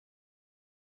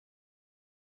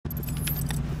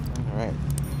Alright,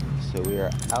 so we are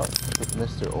out with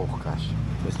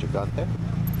Mr. Gunther.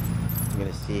 I'm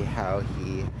gonna see how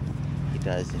he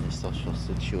does in a social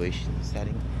situation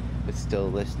setting, but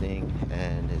still listening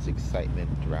and his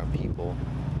excitement around people,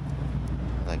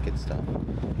 that good stuff.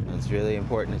 And it's really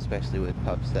important, especially with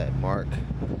pups that mark,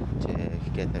 to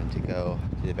get them to go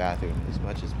to the bathroom as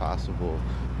much as possible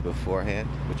beforehand,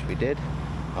 which we did.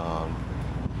 So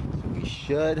we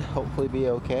should hopefully be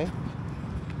okay.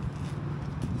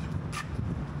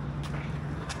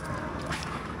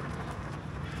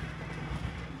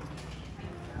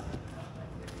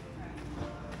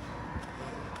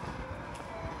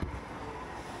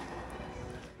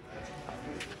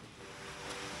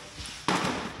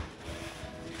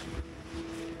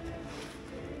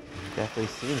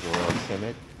 Definitely seems a little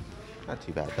timid. Not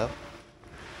too bad though.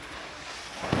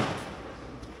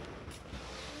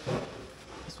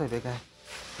 This way, big guy.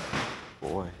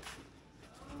 Boy.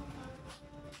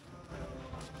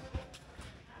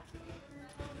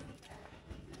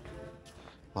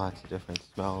 Lots of different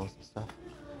smells and stuff.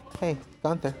 Hey,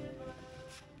 Gunther.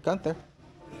 Gunther.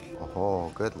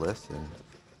 Oh, good listen.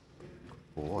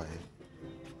 Boy.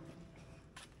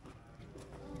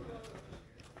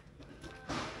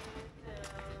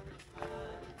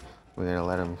 We're going to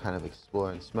let him kind of explore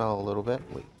and smell a little bit.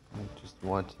 We just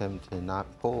want him to not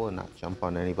pull and not jump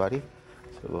on anybody.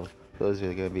 So those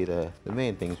are going to be the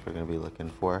main things we're going to be looking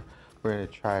for. We're going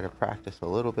to try to practice a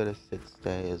little bit of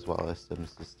sit-stay as well as some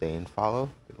sustain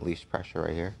follow. Leash pressure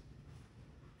right here.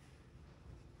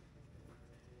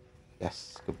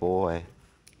 Yes, good boy.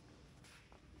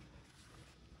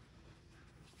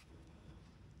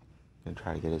 Gonna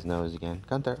try to get his nose again.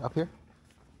 Gunther, up here.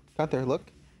 Gunther, look.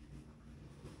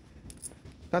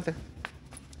 Gunther,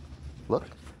 look.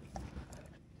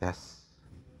 Yes.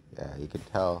 Yeah, you could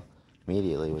tell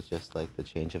immediately with just like the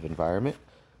change of environment,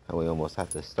 and we almost have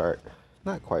to start,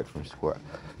 not quite from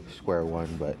square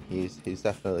one, but he's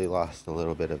definitely lost a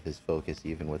little bit of his focus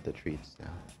even with the treats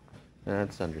now. And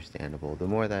that's understandable. The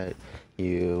more that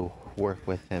you work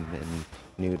with him in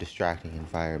new distracting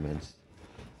environments,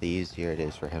 the easier it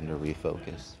is for him to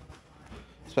refocus.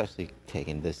 Especially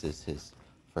taking this as his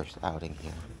first outing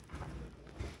here.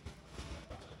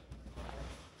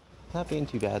 Not being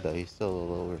too bad though, he's still a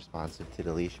little responsive to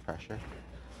the leash pressure.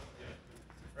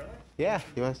 Really? Yeah,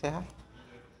 you wanna say hi?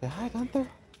 Say hi, Gunther.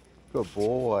 Good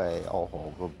boy.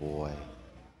 Oh, good boy.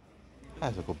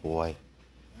 That's a good boy.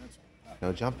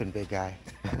 No jumping, big guy.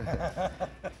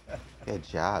 Good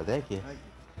job, thank you.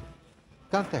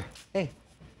 Gunther, hey.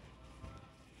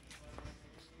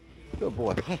 Good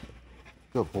boy, hey.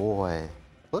 Good boy.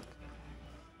 Look.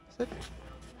 Sit.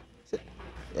 Sit.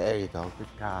 There you go, good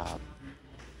job.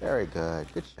 Very good,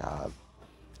 good job.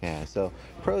 Yeah, so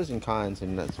pros and cons,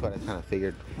 and that's what I kind of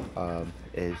figured,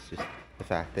 is just the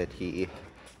fact that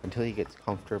until he gets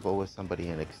comfortable with somebody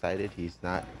and excited, he's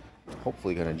not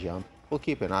hopefully going to jump. We'll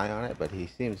keep an eye on it, but he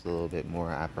seems a little bit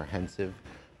more apprehensive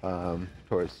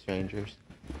towards strangers.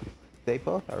 They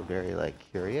both are very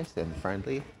curious and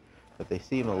friendly, but they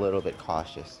seem a little bit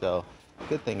cautious. So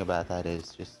good thing about that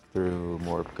is just through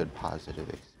more good positive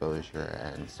exposure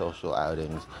and social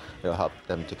outings, it'll help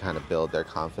them to kind of build their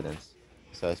confidence.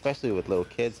 So especially with little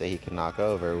kids that he can knock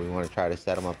over, we want to try to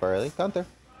set them up early. Gunther.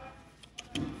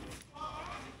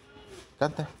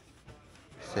 Gunther.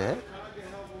 Sit.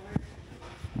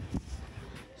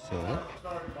 Sit.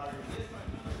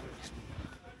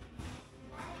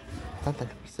 Gunther.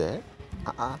 Sit.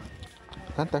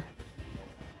 Gunther.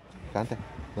 Gunther.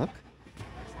 Look.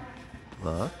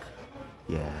 Look.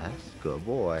 Yes. Good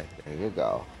boy. There you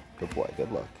go. Good boy.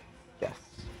 Good look. Yes.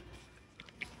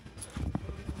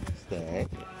 Stay.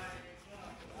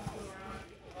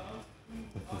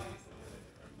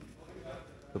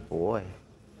 Good boy.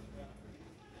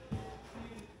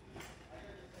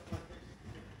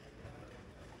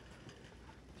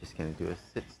 Just gonna do a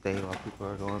sit-stay while people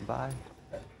are going by.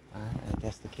 I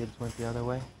guess the kids went the other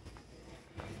way.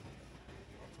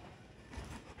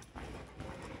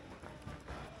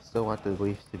 Still want the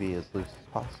leash to be as loose as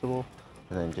possible,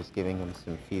 and then just giving him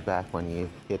some feedback when he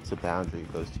hits a boundary,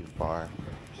 goes too far,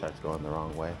 starts going the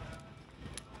wrong way.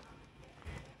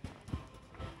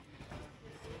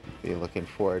 Be looking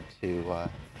forward to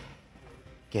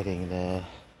getting the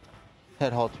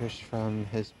head halters from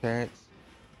his parents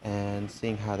and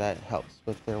seeing how that helps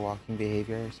with their walking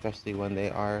behavior, especially when they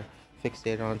are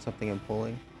fixated on something and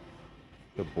pulling.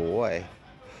 Good boy.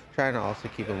 Trying to also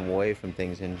keep him away from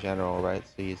things in general, right?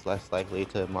 So he's less likely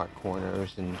to mark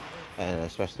corners and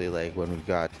especially when we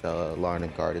got the lawn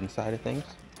and garden side of things.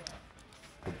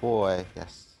 Good boy.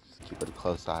 Yes, just keep a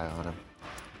close eye on him.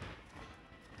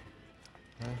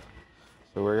 Okay.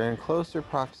 So we're in closer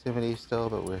proximity still,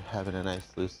 but we're having a nice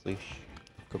loose leash.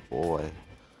 Good boy.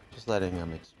 Just letting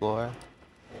him explore.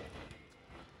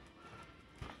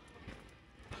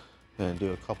 Gonna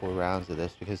do a couple rounds of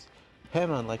this because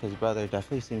him, unlike his brother,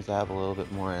 definitely seems to have a little bit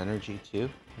more energy too.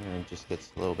 And just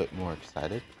gets a little bit more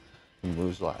excited and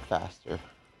moves a lot faster.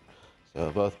 So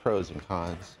both pros and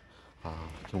cons.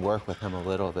 Can work with him a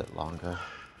little bit longer.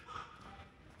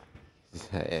 He's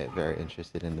very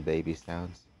interested in the baby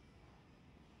sounds.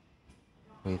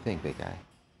 What do you think, big guy?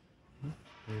 What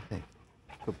do you think?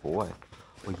 Good boy.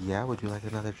 Well, yeah, would you like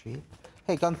another treat?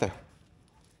 Hey, Gunther.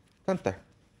 Gunther.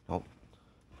 Oh.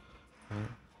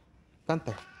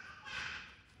 Gunther.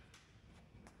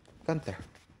 Gunther.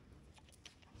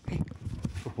 Hey.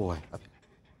 Good boy. Up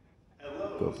here.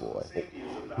 Good boy.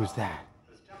 Who's that?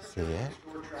 See it?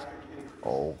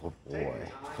 Oh, good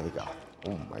boy. There you go.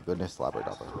 Oh my goodness, slobber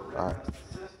dubber. Alright.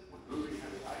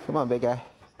 Come on, big guy.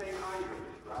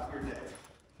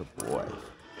 Good boy.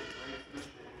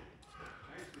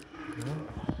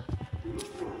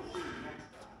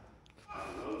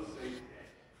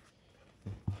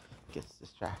 Gets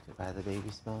distracted by the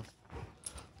baby smells.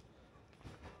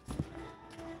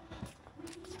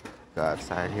 Go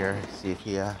outside here, see if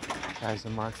he tries to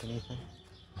mark anything.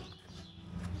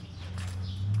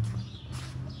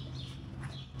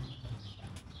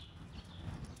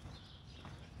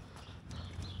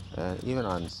 Even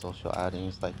on social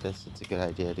outings like this, it's a good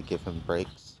idea to give him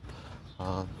breaks.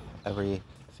 Every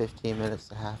 15 minutes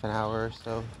to half an hour or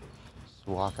so, just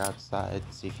walk outside,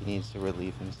 see if he needs to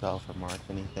relieve himself or mark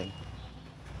anything.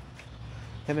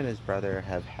 Him and his brother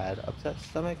have had upset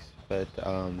stomachs, but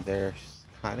they're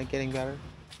kind of getting better.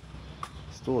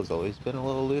 Stool has always been a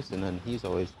little loose, and then he's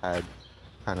always had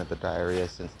kind of the diarrhea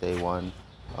since day one.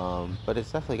 But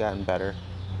it's definitely gotten better.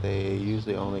 They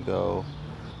usually only go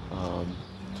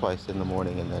twice in the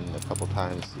morning and then a couple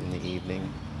times in the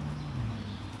evening.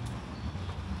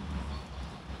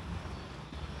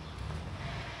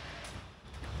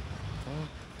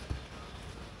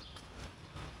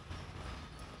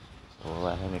 So we'll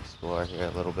let him explore here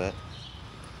a little bit.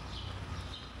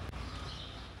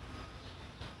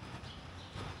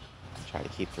 Try to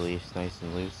keep the leash nice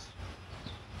and loose.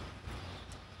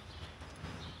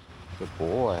 Good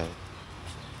boy.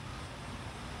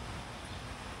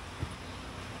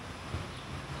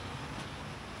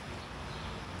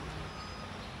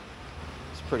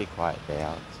 It's a pretty quiet day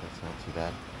out, so it's not too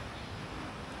bad.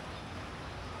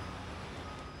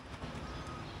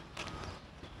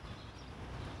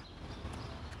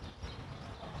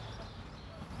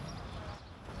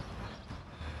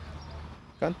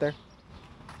 Gunther.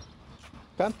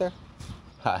 Gunther.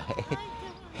 Hi.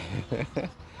 Say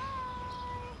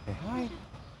hi.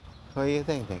 What do you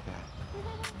think, big guy?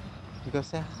 You go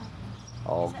say hi.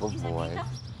 Oh, good boy.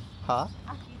 Huh?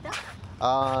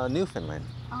 Newfoundland.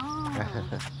 Oh.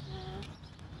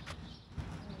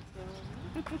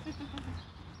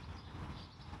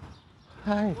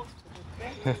 Hi.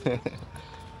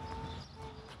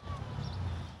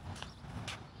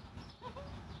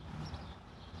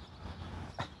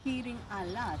 Eating a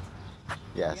lot.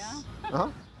 Yes. Yeah?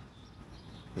 Uh-huh.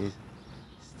 He's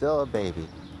still a baby.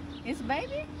 It's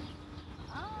baby?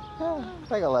 Yeah,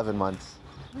 like 11 months.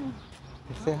 You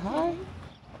say hi?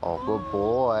 Oh, good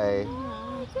boy.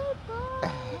 Good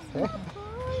boy.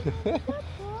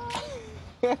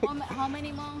 Good boy. How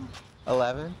many months?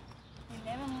 11?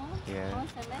 11 months? Yeah. Oh,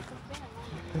 Celeste,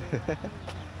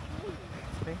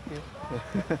 Thank you.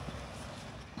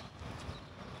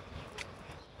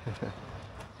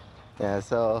 Yeah,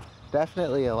 so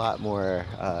definitely a lot more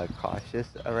cautious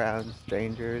around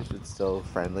strangers, but still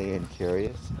friendly and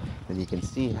curious. And you can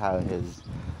see how his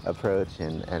approach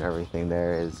and everything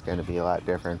there is going to be a lot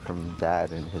different from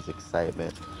Dad and his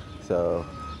excitement. So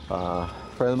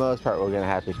for the most part, we're going to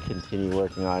have to continue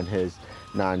working on his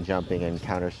non-jumping and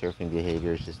counter-surfing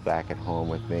behaviors just back at home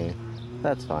with me.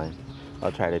 That's fine.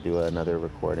 I'll try to do another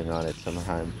recording on it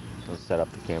sometime. I'll set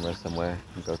up the camera somewhere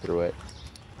and go through it.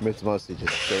 It's mostly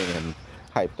just getting him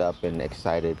hyped up and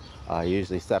excited. I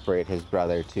usually separate his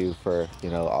brother too for, you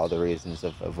know, all the reasons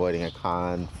of avoiding a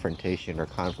confrontation or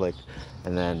conflict.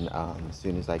 And then as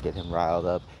soon as I get him riled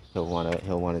up, he'll want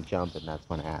to jump, and that's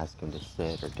when I ask him to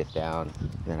sit or get down. And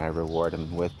then I reward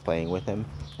him with playing with him.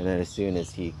 And then as soon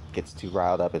as he gets too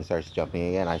riled up and starts jumping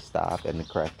again, I stop and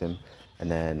correct him. And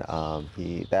then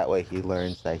that way he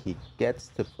learns that he gets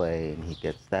to play and he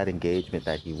gets that engagement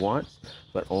that he wants,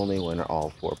 but only when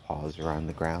all four paws are on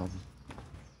the ground.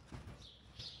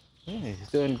 Yeah, he's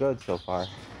doing good so far.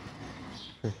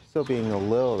 Still being a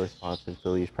little responsive to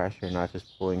leash pressure, not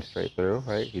just pulling straight through,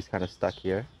 right? He's kind of stuck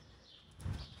here.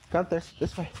 Gunther,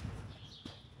 this way.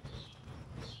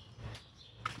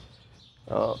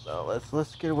 Oh no,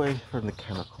 let's get away from the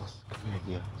chemicals. Come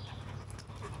here,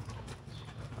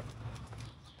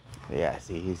 you. Yeah,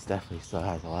 see, he's definitely still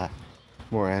has a lot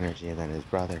more energy than his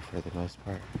brother for the most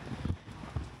part.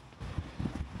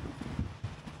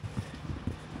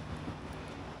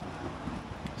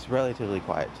 It's relatively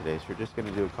quiet today, so we're just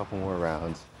gonna do a couple more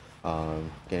rounds.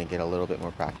 Gonna get a little bit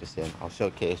more practice in. I'll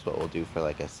showcase what we'll do for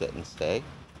like a sit and stay.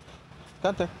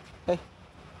 Gunther, hey.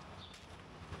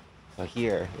 So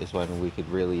here is when we could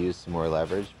really use some more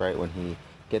leverage, right? When he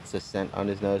gets a scent on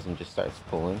his nose and just starts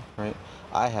pulling, right?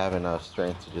 I have enough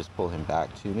strength to just pull him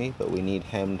back to me, but we need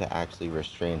him to actually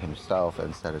restrain himself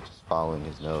instead of just following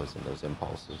his nose and those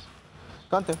impulses.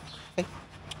 Gunther, hey.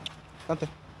 Gunther,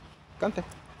 Gunther,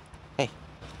 hey.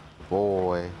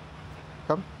 Boy,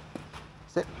 come,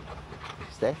 sit,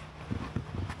 stay.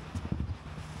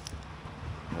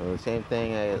 And the same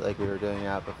thing like we were doing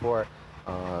out before.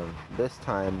 This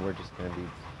time we're just going to be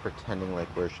pretending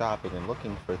like we're shopping and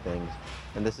looking for things,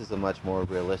 and this is a much more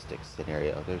realistic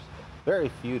scenario. There's very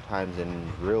few times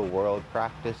in real world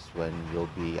practice when you'll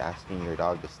be asking your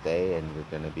dog to stay and you're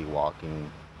going to be walking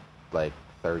like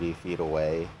 30 feet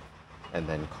away and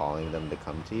then calling them to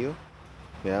come to you.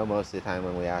 You know, most of the time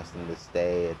when we ask them to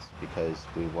stay, it's because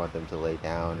we want them to lay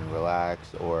down and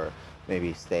relax, or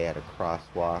maybe stay at a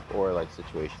crosswalk, or like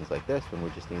situations like this when we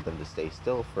just need them to stay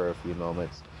still for a few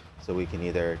moments so we can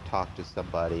either talk to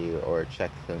somebody or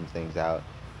check some things out.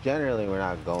 Generally, we're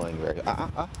not going very...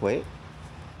 wait.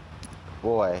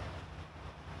 Boy.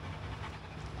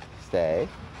 Stay.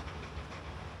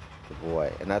 Good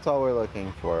boy. And that's all we're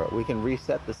looking for. We can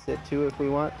reset the sit too if we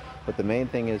want, but the main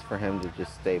thing is for him to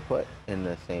just stay put in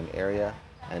the same area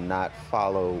and not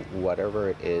follow whatever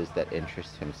it is that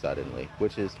interests him suddenly,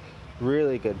 which is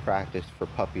really good practice for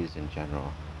puppies in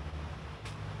general.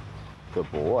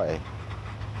 Good boy.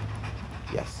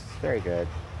 Yes, very good.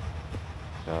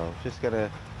 So just gonna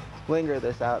linger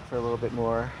this out for a little bit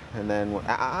more, and then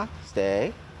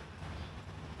stay.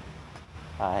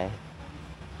 Hi.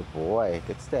 Good boy.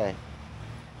 Good stay.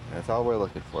 That's all we're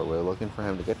looking for. We're looking for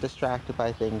him to get distracted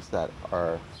by things that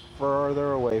are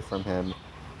further away from him.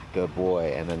 Good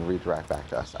boy. And then redirect back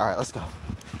to us. All right, let's go.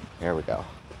 There we go.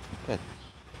 Good.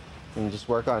 And just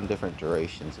work on different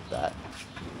durations of that.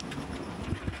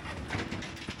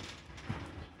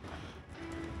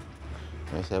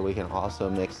 Like I said, we can also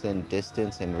mix in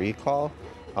distance and recall,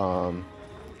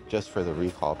 just for the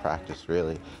recall practice,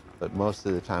 really. But most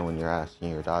of the time when you're asking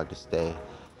your dog to stay,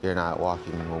 you're not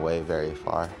walking away very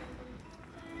far.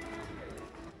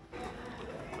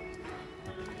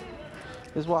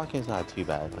 His walking's not too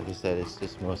bad. Like I said, it's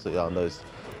just mostly on those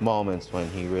moments when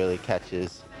he really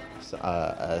catches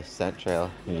a scent trail.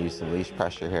 You use some leash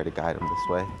pressure here to guide him this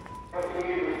way.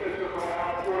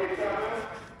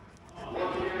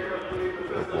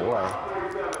 Good boy.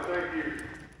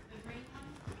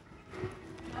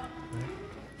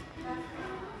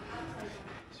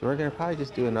 So we're gonna probably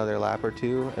just do another lap or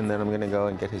two, and then I'm gonna go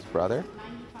and get his brother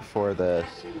before the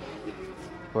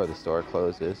store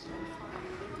closes.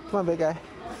 Come on, big guy.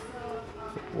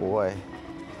 Good boy.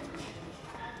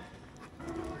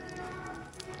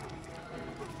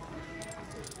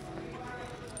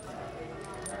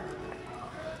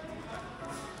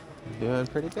 You're doing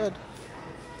pretty good.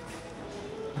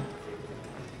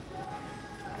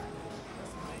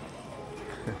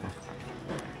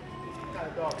 What kind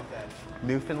of dog is that?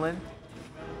 Newfoundland?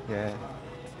 Yeah.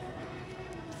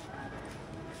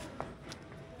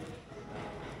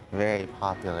 Very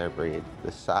popular breed.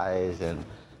 The size and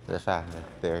the fact that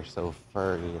they're so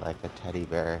furry like a teddy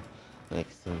bear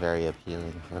makes them very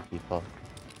appealing for people.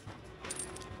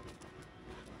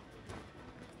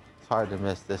 It's hard to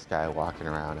miss this guy walking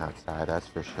around outside, that's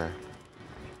for sure.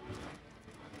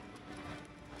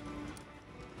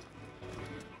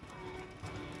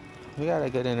 We got a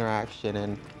good interaction,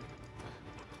 and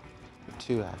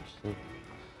two actually.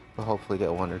 We'll hopefully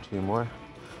get one or two more.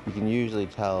 You can usually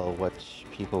tell which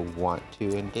people want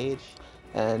to engage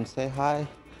and say hi,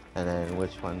 and then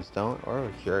which ones don't or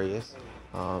are curious.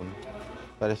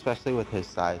 But especially with his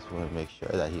size, we want to make sure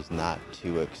that he's not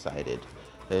too excited.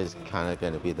 It is kind of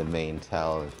going to be the main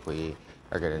tell if we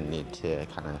are going to need to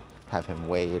kind of have him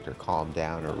wait or calm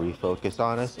down or refocus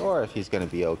on us, or if he's going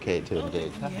to be okay to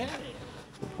engage.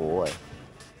 Good boy.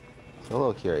 So a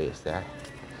little curious there.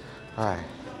 Alright,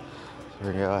 so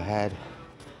we're going to go ahead.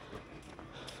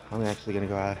 I'm actually going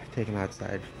to go out, take him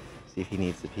outside, see if he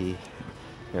needs to pee.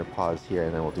 I'm going to pause here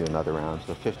and then we'll do another round.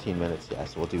 So 15 minutes, yeah,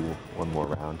 so we'll do one more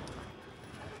round.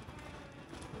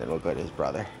 Then we'll go to his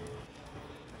brother.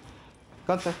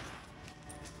 Gunther.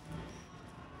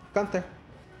 Gunther.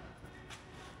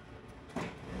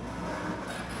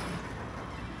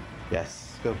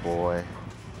 Good boy.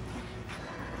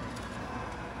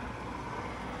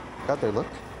 Got their look.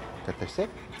 Got their sit.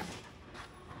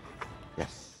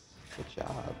 Yes. Good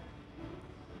job.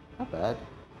 Not bad.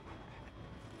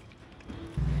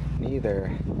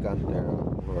 Neither Gunther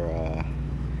or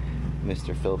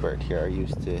Mr. Filibert here are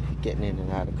used to getting in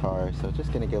and out of cars, so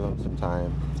just gonna give him some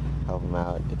time, help him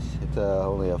out. It's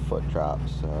only a foot drop,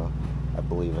 so I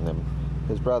believe in him.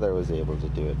 His brother was able to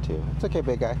do it too. It's okay,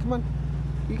 big guy. Come on.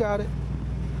 You got it.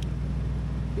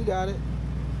 You got it.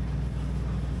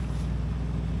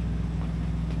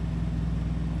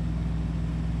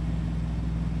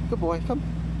 Good boy. Come.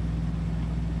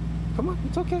 Come on.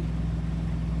 It's okay.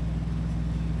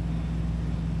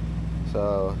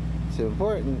 So it's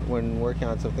important when working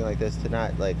on something like this to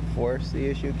not like force the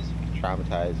issue, because you can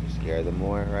traumatize or scare them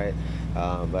more, right?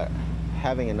 But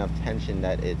having enough tension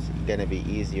that it's going to be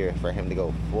easier for him to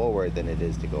go forward than it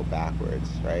is to go backwards,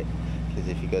 right? Because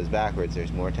if he goes backwards,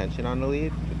 there's more tension on the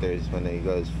lead, but when he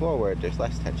goes forward, there's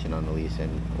less tension on the leash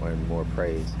and more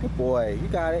praise. Good boy, you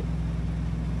got it.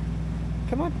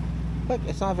 Come on. Look,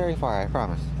 it's not very far, I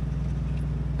promise.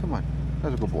 Come on.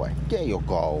 That's a good boy. There you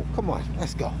go. Come on,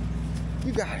 let's go.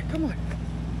 You got it, come on.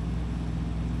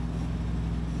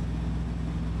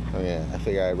 Oh yeah, I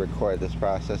figure I'd record this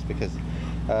process because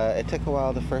it took a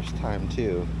while the first time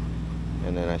too,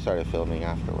 and then I started filming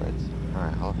afterwards.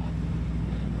 Alright, hold on.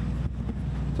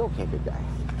 It's okay, good guy.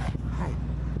 Hi,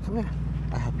 come here.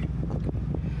 I'll help you. Okay.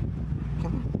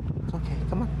 Come on, it's okay,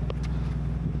 come on.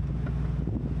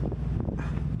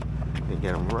 You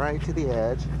get him right to the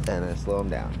edge and then slow him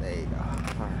down. There you go.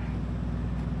 Alright.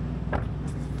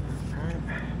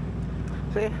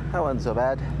 See, that wasn't so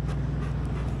bad.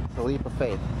 It's a leap of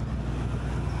faith.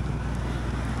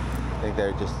 I think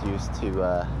they're just used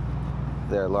to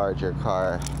their larger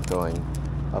car going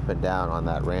up and down on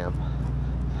that ramp.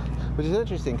 Which is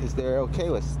interesting because they're okay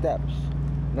with steps.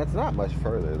 And that's not much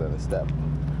further than a step.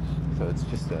 So it's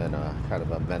just kind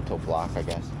of a mental block, I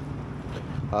guess.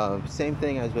 Same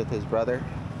thing as with his brother.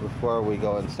 Before we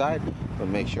go inside, we'll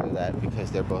make sure that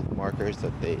because they're both markers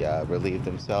that they relieve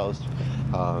themselves.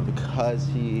 Because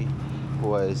he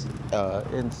was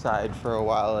inside for a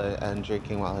while and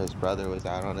drinking while his brother was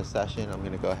out on a session, I'm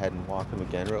going to go ahead and walk him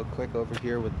again real quick over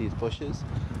here with these bushes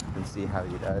and see how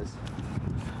he does.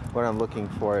 What I'm looking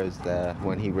for is that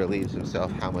when he relieves himself,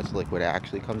 how much liquid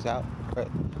actually comes out. Right?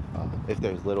 If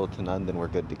there's little to none, then we're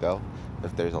good to go.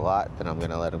 If there's a lot, then I'm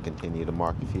going to let him continue to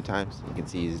mark a few times. You can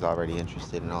see he's already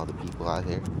interested in all the people out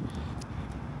here.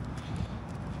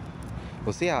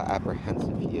 We'll see how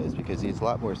apprehensive he is because he's a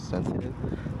lot more sensitive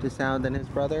to sound than his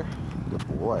brother.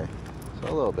 Good boy. So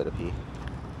a little bit of pee.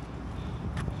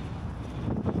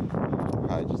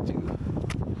 Probably just do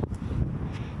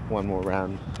one more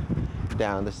round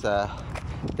down this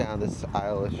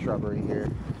aisle of shrubbery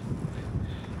here.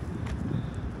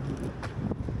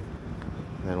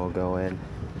 And then we'll go in.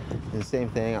 And the same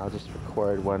thing, I'll just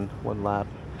record one lap.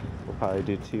 We'll probably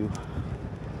do two.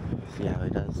 See how he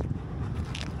does.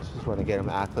 Just want to get him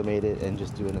acclimated and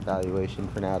just do an evaluation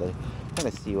for now to kind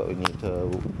of see what we need to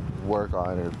work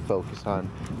on or focus on.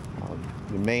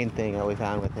 The main thing that we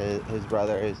found with his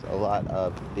brother is a lot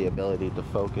of the ability to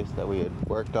focus that we had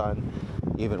worked on,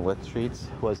 even with treats,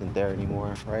 wasn't there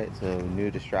anymore, right? So new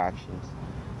distractions.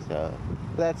 So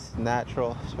that's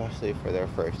natural, especially for their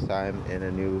first time in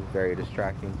a new, very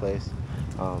distracting place.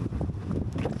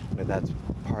 And that's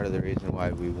part of the reason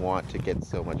why we want to get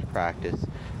so much practice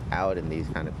out in these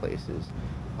kind of places.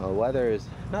 Weather is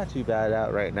not too bad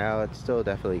out right now. It's still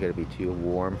definitely going to be too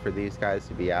warm for these guys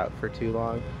to be out for too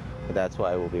long. But that's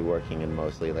why we'll be working in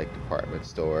mostly like department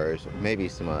stores, or maybe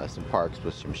some parks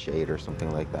with some shade or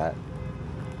something like that.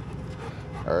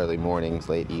 Early mornings,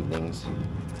 late evenings.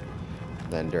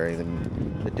 Then during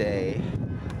the day,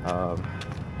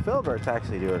 Filibert's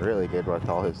actually doing really good with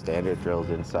all his standard drills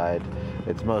inside.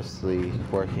 It's mostly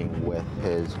working with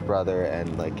his brother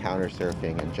and like counter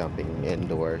surfing and jumping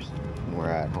indoors when we're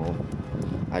at home.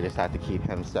 I just have to keep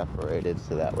him separated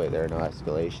so that way there are no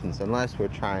escalations, unless we're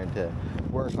trying to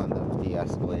work on them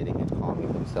de-escalating and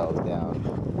calming themselves down,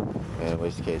 in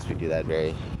which case we do that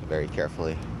very, very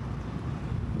carefully.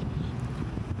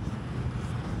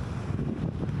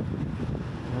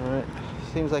 Alright,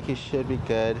 seems like he should be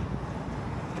good.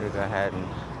 We'll go ahead and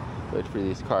wait for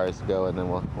these cars to go and then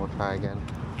we'll try again.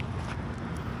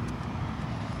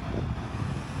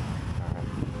 Alright,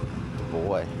 good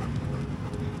boy.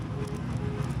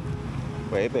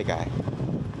 Wait, big guy.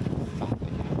 Oh,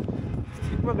 thank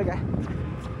you. Come on, big guy.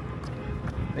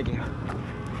 Thank you.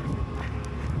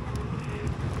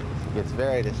 He gets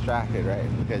very distracted, right?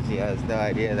 Because he has no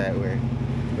idea that we're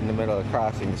in the middle of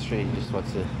crossing the street. He just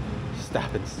wants to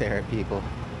stop and stare at people.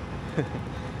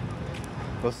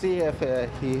 We'll see if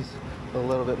he's a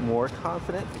little bit more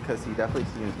confident, because he definitely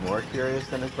seems more curious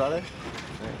than his brother.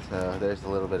 Right, so there's a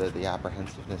little bit of the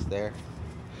apprehensiveness there.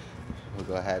 We'll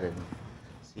go ahead and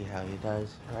see how he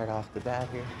does right off the bat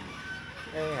here.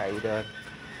 Hey, how you doing?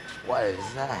 What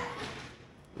is that?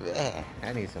 Yeah,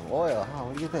 I need some oil. Huh?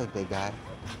 What do you think, big guy?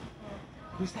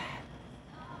 Who's that?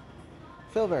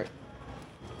 Filibert.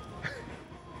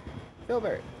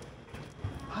 Filibert.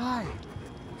 Hi.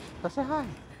 Let's say hi.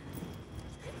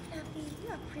 Fluffy, you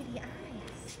have pretty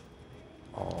eyes.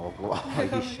 Oh, wow.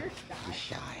 He's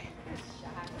shy.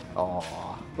 Oh,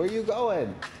 where you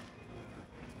going?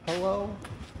 Hello?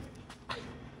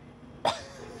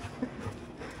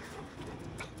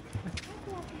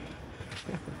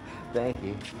 Thank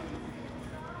you.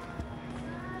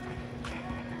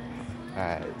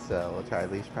 Alright, so we'll try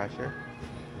leash pressure.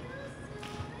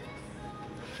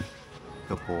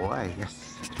 Good boy.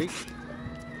 Yes. Treat.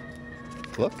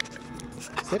 Look.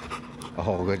 Sit.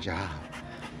 Oh, good job.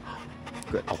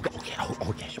 Good.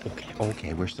 Okay.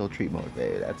 Okay. We're still treat mode,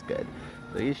 baby. That's good.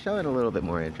 So he's showing a little bit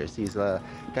more interest. He's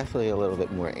definitely a little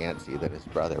bit more antsy than his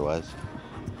brother was.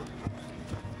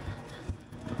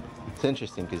 It's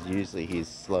interesting because usually he's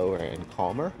slower and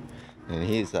calmer, and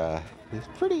he's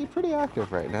pretty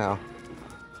active right now.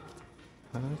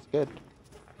 That's good.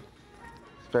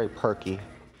 It's very perky.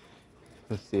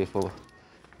 Let's see if we'll.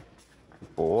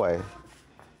 Boy.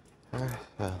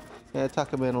 Yeah,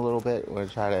 tuck him in a little bit. We're gonna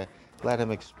try to let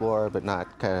him explore, but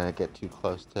not kind of get too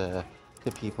close to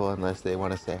people unless they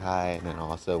want to say hi, and then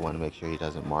also want to make sure he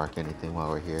doesn't mark anything while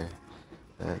we're here.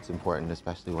 It's important,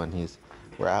 especially when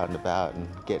we're out and about, and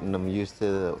getting them used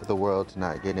to the world, to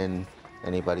not get in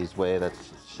anybody's way that's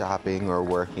shopping or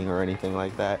working or anything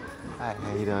like that. Hi,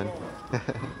 how you doing?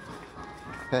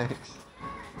 Thanks.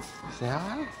 Say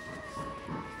hi.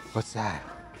 What's that?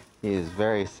 He is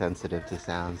very sensitive to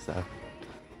sound, so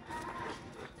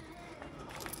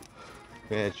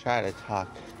we're gonna try to talk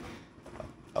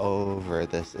over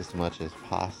this as much as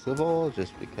possible,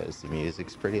 just because the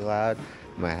music's pretty loud.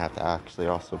 Might have to actually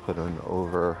also put in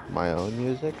over my own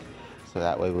music, so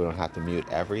that way we don't have to mute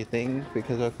everything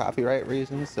because of copyright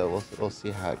reasons. So we'll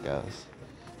see how it goes.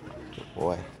 Good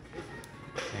boy.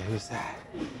 Hey, who's that?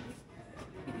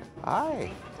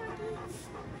 Hi.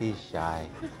 He's shy.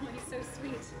 He's so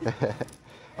sweet.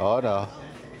 Oh no.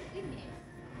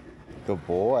 Good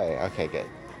boy. Okay, good.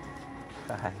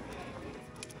 Hi.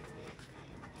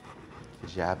 Good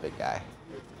job, big guy.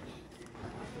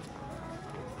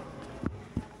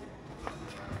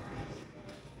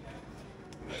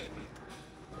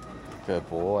 Good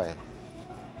boy.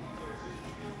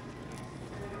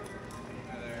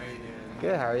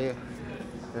 Good, how are you?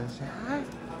 Good. Say hi.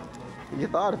 You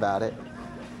thought about it.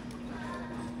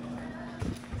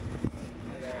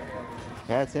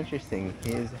 Yeah, it's interesting.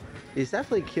 He's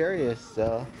definitely curious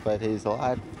still, but he's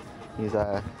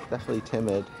definitely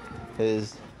timid.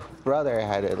 His brother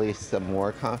had at least some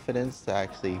more confidence to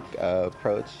actually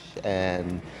approach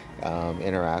and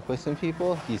interact with some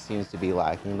people. He seems to be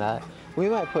lacking that. We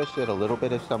might push it a little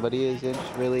bit if somebody is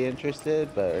really interested,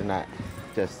 but we're not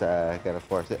just gonna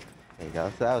force it. There you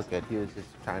go. So that was good. He was just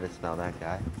trying to smell that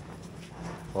guy.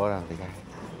 Hold on, big guy.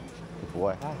 Good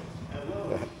boy. Hi.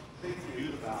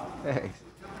 Thanks.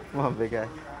 Come on, big guy.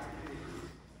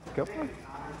 Come on.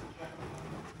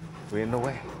 We're in the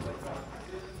way.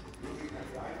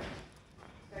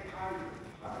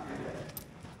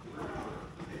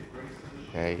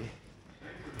 Okay.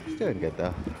 He's doing good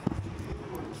though.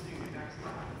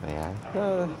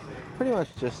 Yeah. Pretty much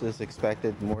just as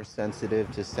expected. More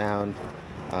sensitive to sound.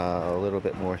 A little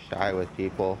bit more shy with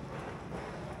people.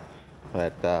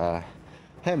 But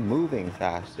him moving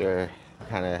faster,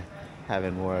 kind of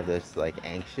having more of this like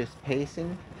anxious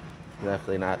pacing.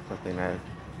 Definitely not something I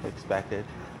expected.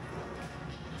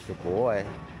 Good boy.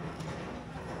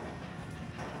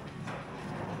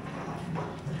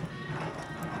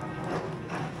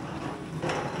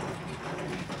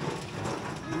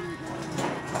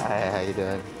 Hi, how you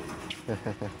doing?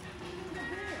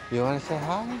 You want to say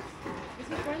hi? Is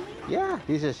he friendly? Yeah,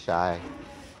 he's just shy.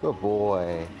 Good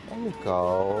boy. There you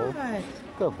go. Good.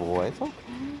 Good boy. It's okay.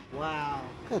 Wow.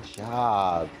 Good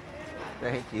job.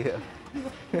 Thank you.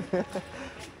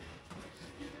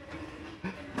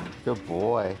 Good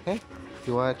boy. Hey,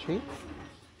 you want a treat?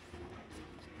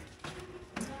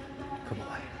 Come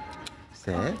on.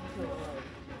 Sit.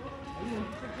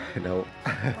 Nope.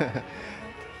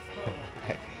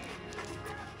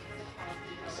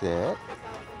 Sit.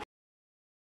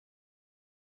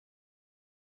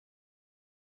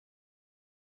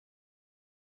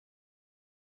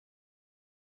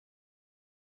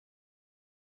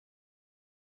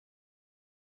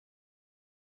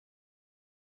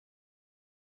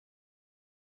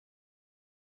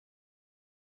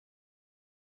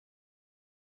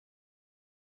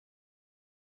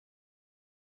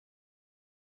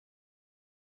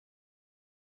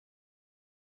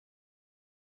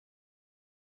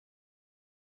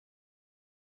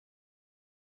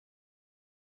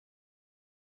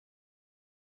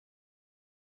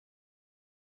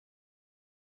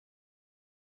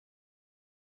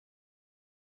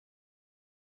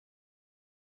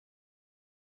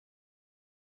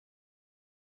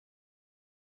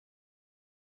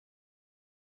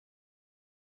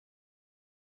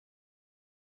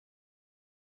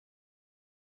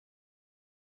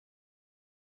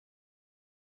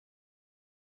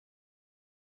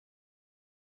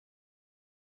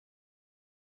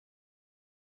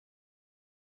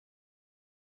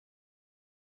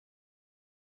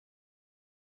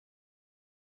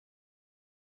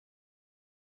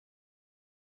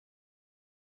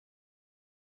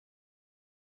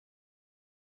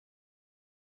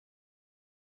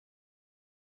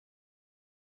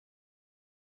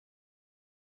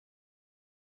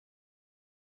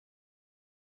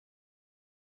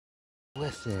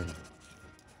 listen.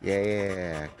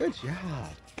 Yeah, good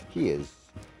job. He is.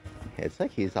 It's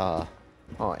like he's all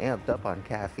amped up on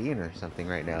caffeine or something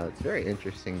right now. It's very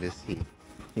interesting to see.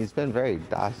 He's been very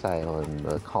docile and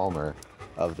the calmer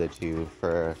of the two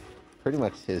for pretty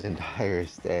much his entire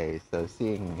stay. So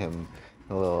seeing him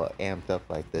a little amped up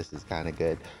like this is kind of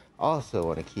good. Also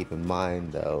want to keep in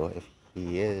mind though, if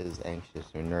he is anxious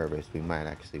or nervous, we might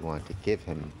actually want to give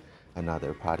him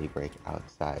another potty break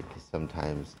outside, because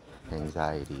sometimes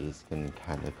anxieties can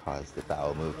kind of cause the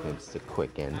bowel movements to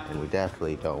quicken, and we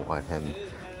definitely don't want him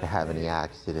to have any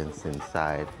accidents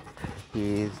inside.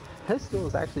 His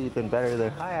stool's actually been better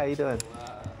than, hi, how you doing?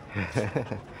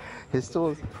 His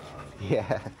stool's,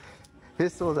 yeah,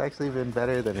 his stool's actually been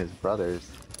better than his brother's.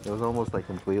 It was almost like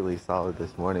completely solid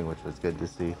this morning, which was good to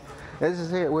see. It's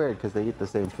just weird because they eat the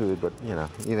same food, but you know,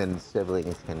 even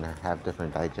siblings can have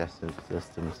different digestive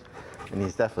systems, and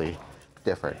he's definitely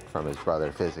different from his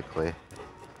brother physically.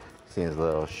 Seems a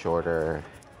little shorter.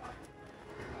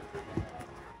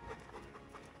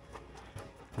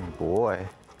 Boy.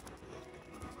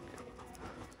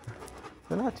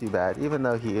 They're not too bad. Even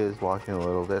though he is walking a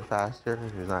little bit faster,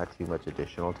 there's not too much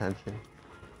additional tension.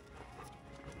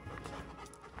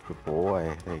 Good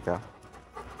boy. There you go.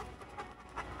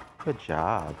 Good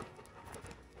job.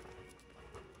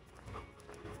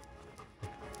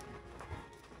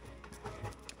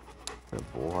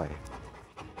 Good boy.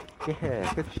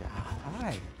 Yeah, good job.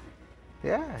 Hi.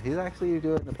 Yeah, he's actually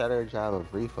doing a better job of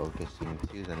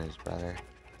refocusing too than his brother.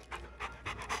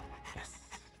 Yes.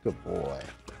 Good boy.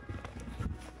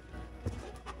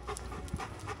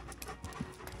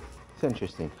 It's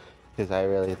interesting because I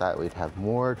really thought we'd have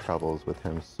more troubles with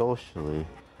him socially,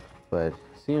 but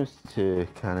seems to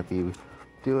kind of be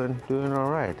doing all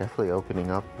right. Definitely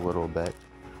opening up a little bit.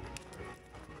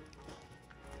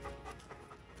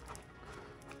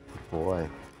 Boy.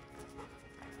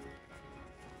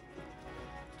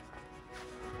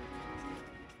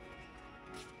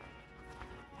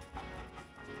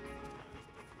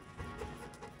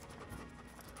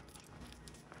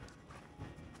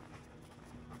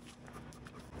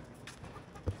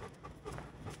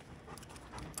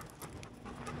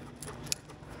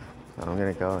 So I'm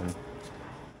gonna go and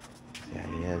see how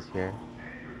he is here.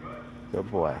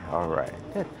 Good boy. All right.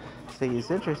 Good. So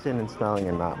he's interested in smelling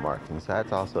and not marking, so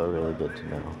that's also really good to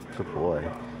know. Good boy.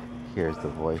 Here's the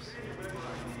voice.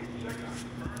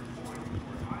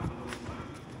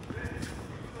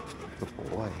 Good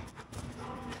boy.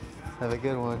 Have a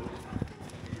good one.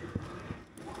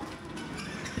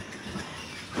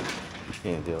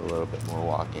 Gonna do a little bit more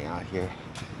walking out here.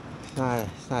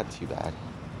 It's not too bad.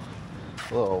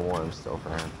 A little warm still for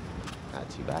him. Not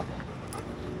too bad.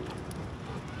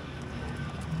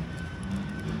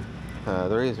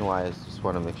 The reason why is just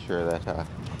want to make sure that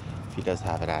if he does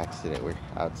have an accident, we're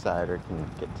outside or can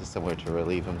get to somewhere to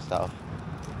relieve himself.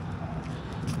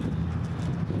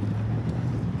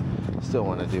 Still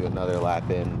want to do another lap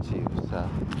in too, so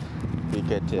we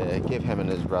get to give him and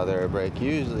his brother a break.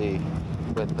 Usually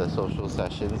with the social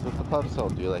sessions with the pups, I'll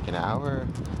do like an hour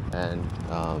and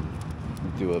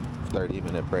do a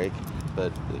 30-minute break,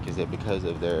 but because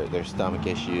of their stomach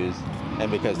issues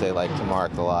and because they like to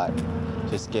mark a lot,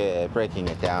 just breaking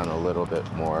it down a little bit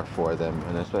more for them,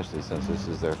 and especially since this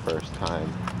is their first time.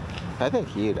 I think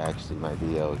he actually might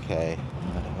be okay,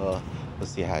 but we'll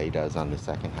see how he does on the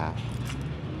second half.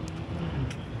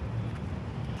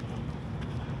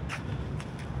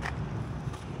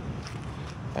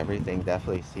 Everything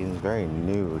definitely seems very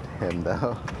new to him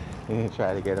though. We need to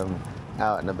try to get him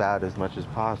out and about as much as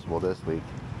possible this week.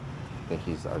 I think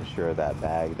he's unsure of that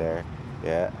bag there.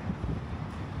 Yeah.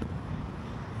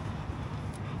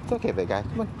 It's okay, big guy.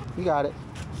 Come on. You got it.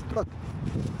 Look.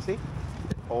 See?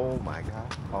 Oh my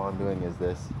god. All I'm doing is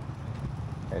this.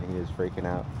 And he is freaking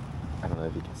out. I don't know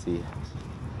if you can see.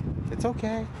 It's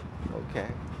okay. Okay.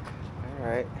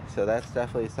 Alright. So that's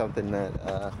definitely something that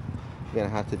you're going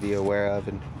to have to be aware of,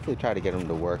 and hopefully try to get him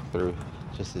to work through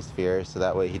just his fears, so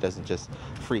that way he doesn't just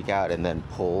freak out and then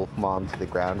pull mom to the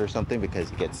ground or something because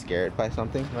he gets scared by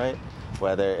something, right?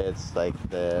 Whether it's like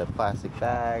the plastic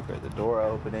bag or the door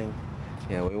opening.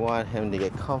 You know, we want him to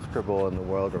get comfortable in the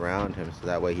world around him, so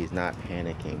that way he's not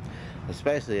panicking.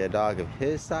 Especially a dog of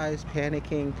his size,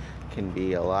 panicking can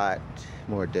be a lot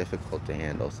more difficult to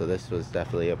handle. So this was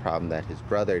definitely a problem that his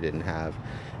brother didn't have,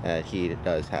 he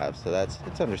does have. So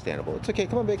it's understandable. It's okay.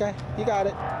 Come on, big guy. You got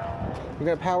it.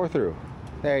 You're gonna power through.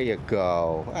 There you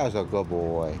go. That was a good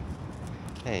boy.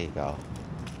 There you go.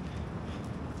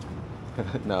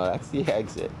 No, that's the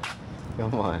exit.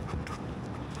 Come on.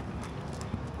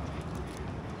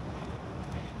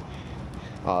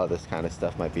 All this kind of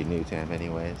stuff might be new to him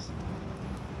anyways.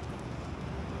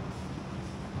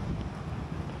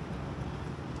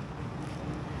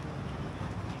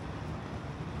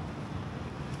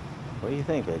 What do you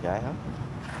think, big guy, huh?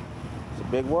 It's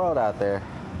a big world out there.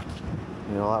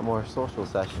 You know, a lot more social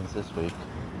sessions this week.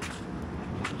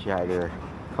 Get you out of your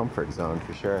comfort zone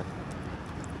for sure.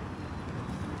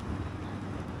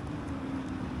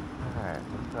 Alright,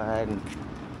 let's go ahead and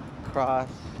cross.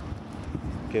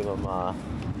 Give him an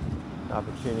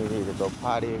opportunity to go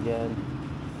potty again.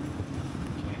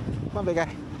 Come on, big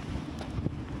guy.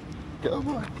 Go,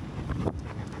 boy.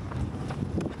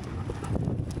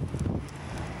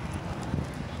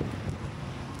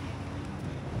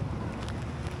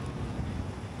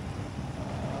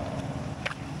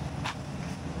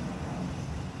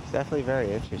 He's definitely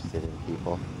very interested in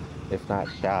people, if not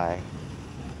shy.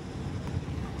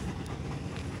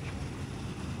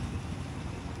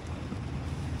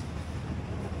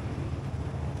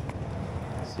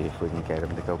 See if we can get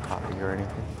him to go potty or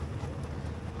anything.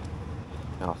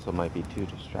 He also might be too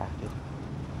distracted.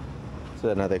 So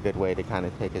another good way to kind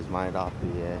of take his mind off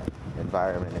the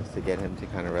environment is to get him to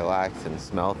kind of relax and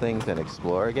smell things and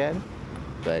explore again.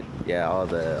 But yeah, all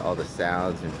the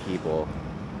sounds and people,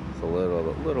 it's a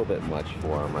little bit much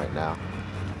for him right now.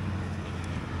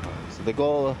 So the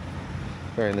goal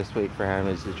during this week for him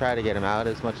is to try to get him out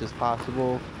as much as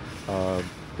possible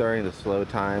during the slow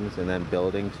times, and then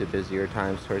building to busier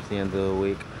times towards the end of the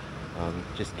week.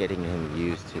 Just getting him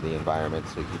used to the environment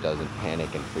so he doesn't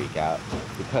panic and freak out,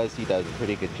 because he does a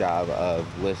pretty good job of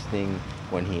listening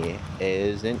when he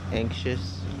isn't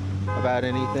anxious about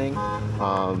anything.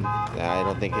 I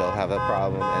don't think he'll have a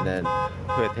problem. And then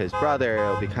with his brother,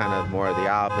 it'll be kind of more the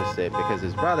opposite, because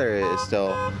his brother is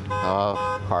still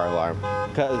car alarm,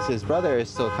 because his brother is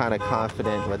still kind of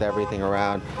confident with everything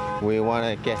around. We want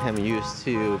to get him used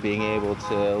to being able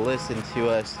to listen to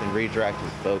us and redirect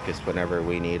his focus whenever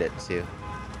we need it to.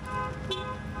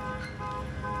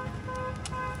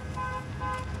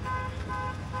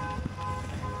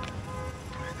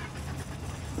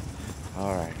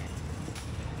 All right.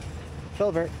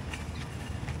 Filibert.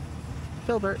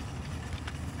 Filibert.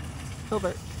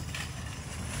 Filibert.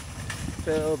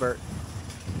 Filibert.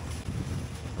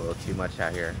 A little too much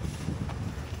out here.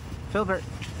 Filibert.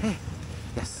 Hey.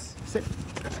 Yes. Sit.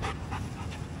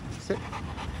 Sit.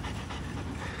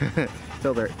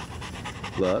 Filibert.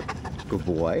 Look. Good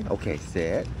boy. Okay,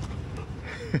 sit.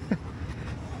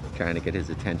 Trying to get his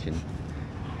attention.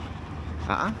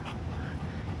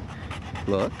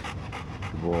 Look.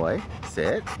 Good boy.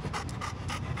 Sit.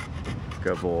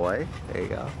 Good boy. There you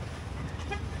go.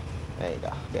 There you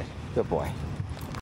go. Good. Good boy.